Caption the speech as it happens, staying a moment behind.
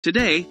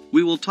Today,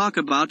 we will talk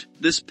about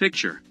this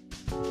picture.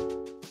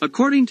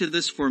 According to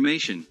this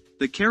formation,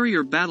 the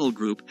carrier battle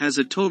group has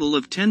a total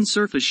of 10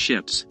 surface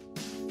ships.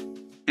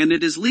 And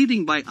it is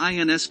leading by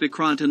INS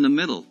Vikrant in the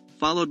middle,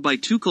 followed by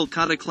 2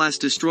 Kolkata Class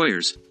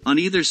Destroyers, on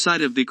either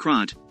side of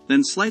Vikrant,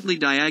 then slightly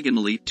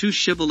diagonally 2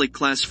 Shivalik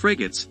Class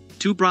Frigates,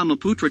 2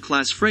 Brahmaputra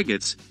Class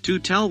Frigates, 2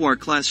 Talwar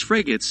Class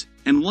Frigates,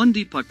 and 1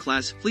 Deepak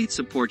Class Fleet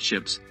Support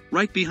Ships,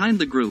 right behind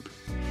the group.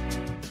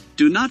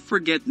 Do not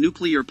forget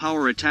nuclear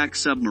power attack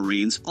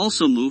submarines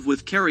also move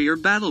with carrier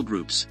battle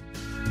groups.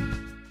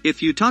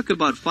 If you talk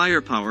about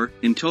firepower,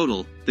 in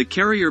total, the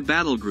carrier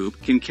battle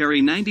group can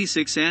carry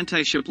 96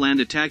 anti-ship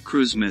land attack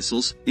cruise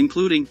missiles,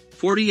 including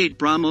 48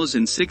 BrahMos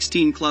and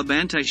 16 Club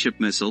anti-ship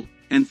missile,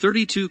 and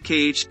 32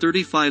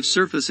 Kh-35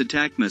 surface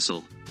attack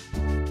missile.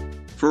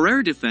 For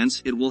air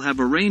defense, it will have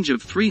a range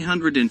of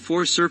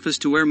 304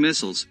 surface-to-air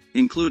missiles,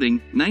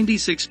 including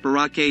 96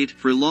 Barak 8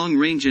 for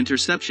long-range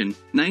interception,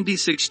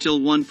 96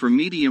 Til-1 for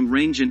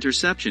medium-range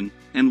interception,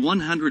 and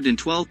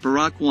 112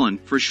 Barak 1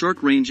 for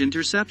short-range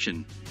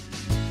interception.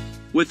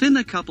 Within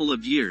a couple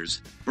of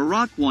years,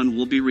 Barak 1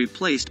 will be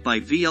replaced by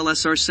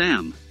VLSR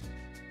SAM.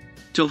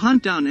 To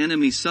hunt down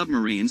enemy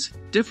submarines,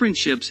 different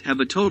ships have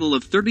a total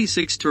of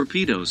 36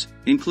 torpedoes,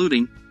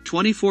 including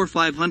 24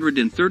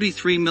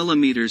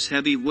 533mm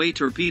heavy-weight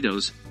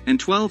torpedoes, and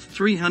 12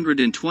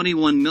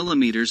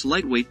 321mm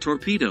lightweight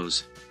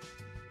torpedoes.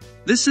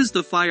 This is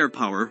the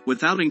firepower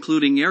without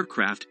including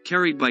aircraft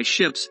carried by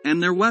ships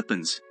and their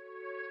weapons.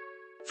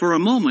 For a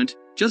moment,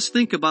 just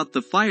think about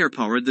the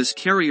firepower this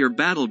carrier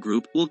battle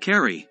group will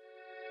carry.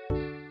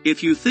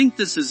 If you think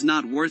this is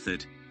not worth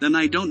it, then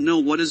I don't know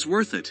what is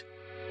worth it.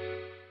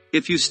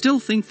 If you still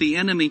think the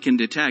enemy can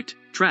detect,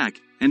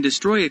 track, and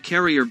destroy a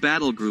carrier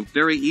battle group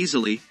very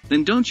easily,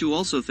 then don't you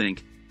also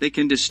think they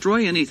can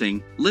destroy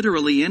anything,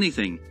 literally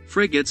anything,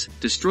 frigates,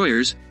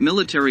 destroyers,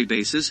 military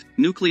bases,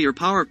 nuclear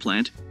power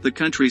plant, the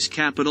country's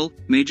capital,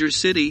 major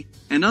city,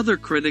 and other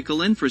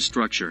critical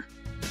infrastructure?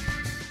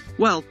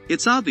 Well,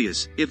 it's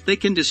obvious. If they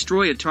can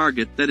destroy a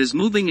target that is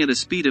moving at a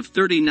speed of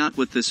 30 knots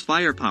with this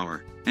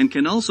firepower, and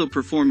can also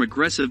perform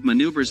aggressive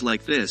maneuvers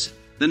like this,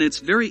 then it's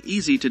very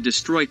easy to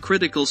destroy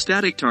critical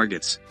static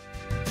targets.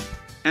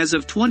 As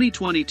of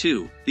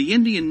 2022, the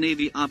Indian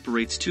Navy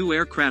operates 2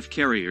 aircraft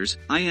carriers,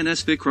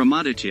 INS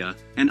Vikrant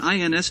and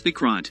INS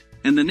Vikrant,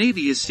 and the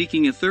Navy is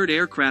seeking a 3rd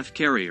aircraft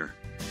carrier.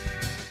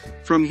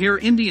 From here,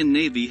 Indian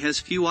Navy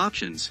has few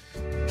options.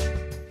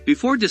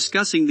 Before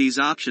discussing these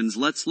options,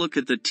 let's look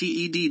at the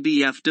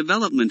TEDBF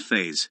development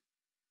phase.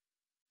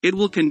 It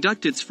will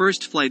conduct its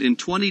first flight in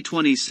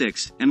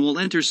 2026 and will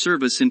enter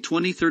service in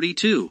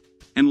 2032,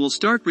 and will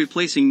start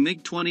replacing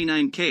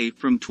MiG-29K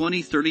from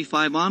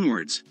 2035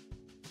 onwards.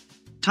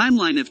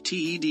 Timeline of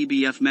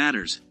TEDBF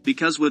matters,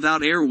 because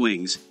without air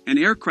wings, an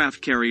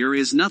aircraft carrier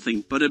is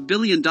nothing but a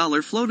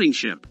billion-dollar floating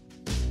ship.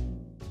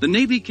 The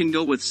Navy can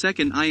go with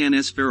 2nd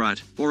INS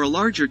Vikrant, or a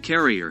larger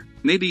carrier,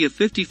 maybe a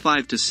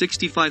 55 to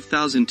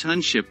 65,000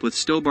 ton ship with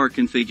stowbar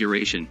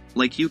configuration,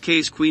 like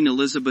UK's Queen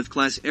Elizabeth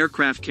class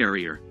aircraft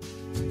carrier.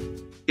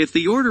 If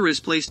the order is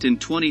placed in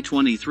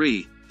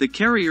 2023, the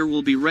carrier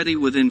will be ready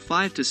within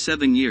 5 to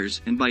 7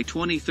 years, and by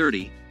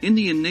 2030,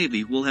 Indian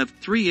Navy will have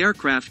 3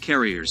 aircraft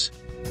carriers.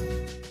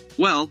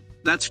 Well,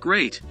 that's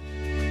great.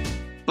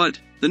 But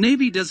the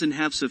Navy doesn't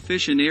have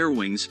sufficient air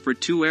wings for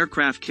 2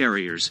 aircraft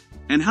carriers,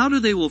 and how do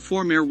they will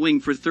form air wing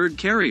for 3rd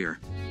carrier?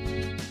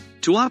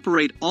 To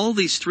operate all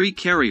these 3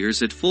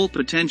 carriers at full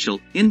potential,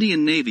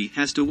 Indian Navy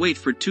has to wait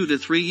for 2 to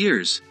 3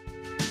 years.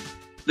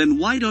 Then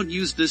why don't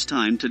use this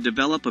time to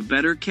develop a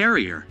better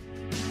carrier?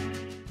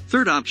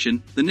 3rd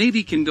option, the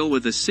Navy can go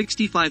with a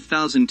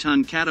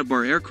 65,000-ton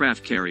Katabar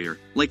aircraft carrier,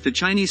 like the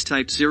Chinese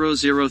Type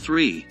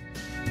 003.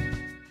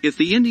 If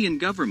the Indian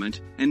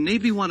government and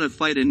Navy want to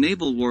fight a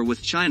naval war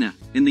with China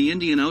in the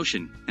Indian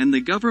Ocean, and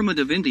the government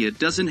of India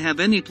doesn't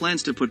have any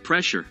plans to put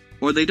pressure,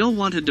 or they don't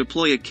want to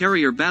deploy a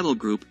carrier battle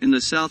group in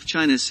the South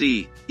China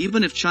Sea,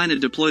 even if China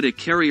deployed a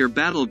carrier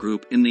battle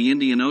group in the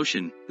Indian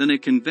Ocean, then a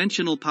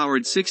conventional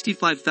powered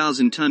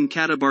 65,000-ton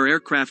Katabar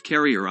aircraft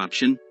carrier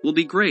option will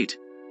be great.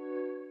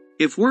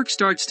 If work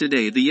starts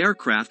today, the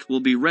aircraft will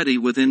be ready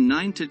within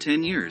 9 to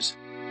 10 years.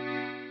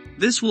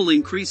 This will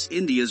increase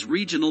India's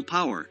regional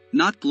power,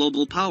 not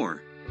global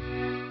power.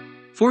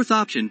 4th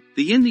option,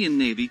 the Indian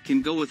Navy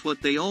can go with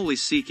what they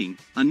always seeking,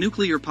 a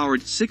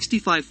nuclear-powered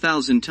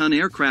 65,000-ton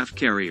aircraft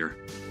carrier.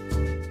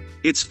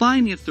 It's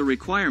fine if the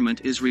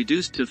requirement is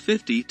reduced to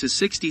 50 to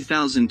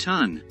 60,000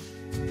 ton.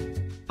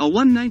 A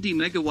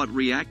 190-megawatt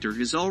reactor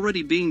is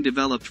already being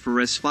developed for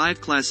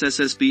S5 class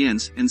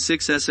SSBNs and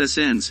 6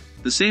 SSNs.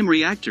 The same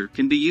reactor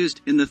can be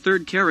used in the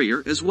 3rd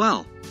carrier as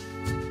well.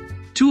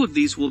 2 of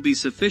these will be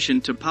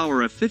sufficient to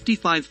power a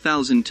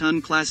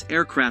 55,000-ton class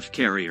aircraft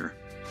carrier.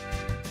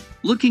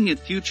 Looking at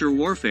future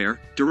warfare,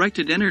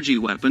 directed energy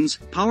weapons,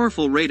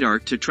 powerful radar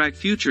to track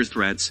future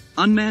threats,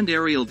 unmanned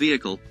aerial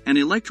vehicle, and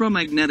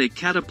electromagnetic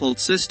catapult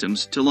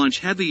systems to launch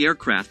heavy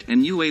aircraft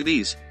and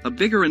UAVs, a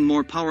bigger and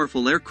more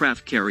powerful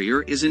aircraft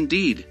carrier is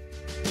indeed.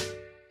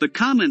 The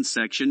comments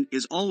section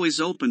is always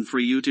open for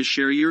you to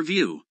share your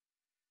view.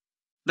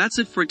 That's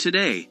it for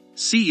today.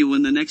 See you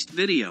in the next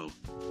video.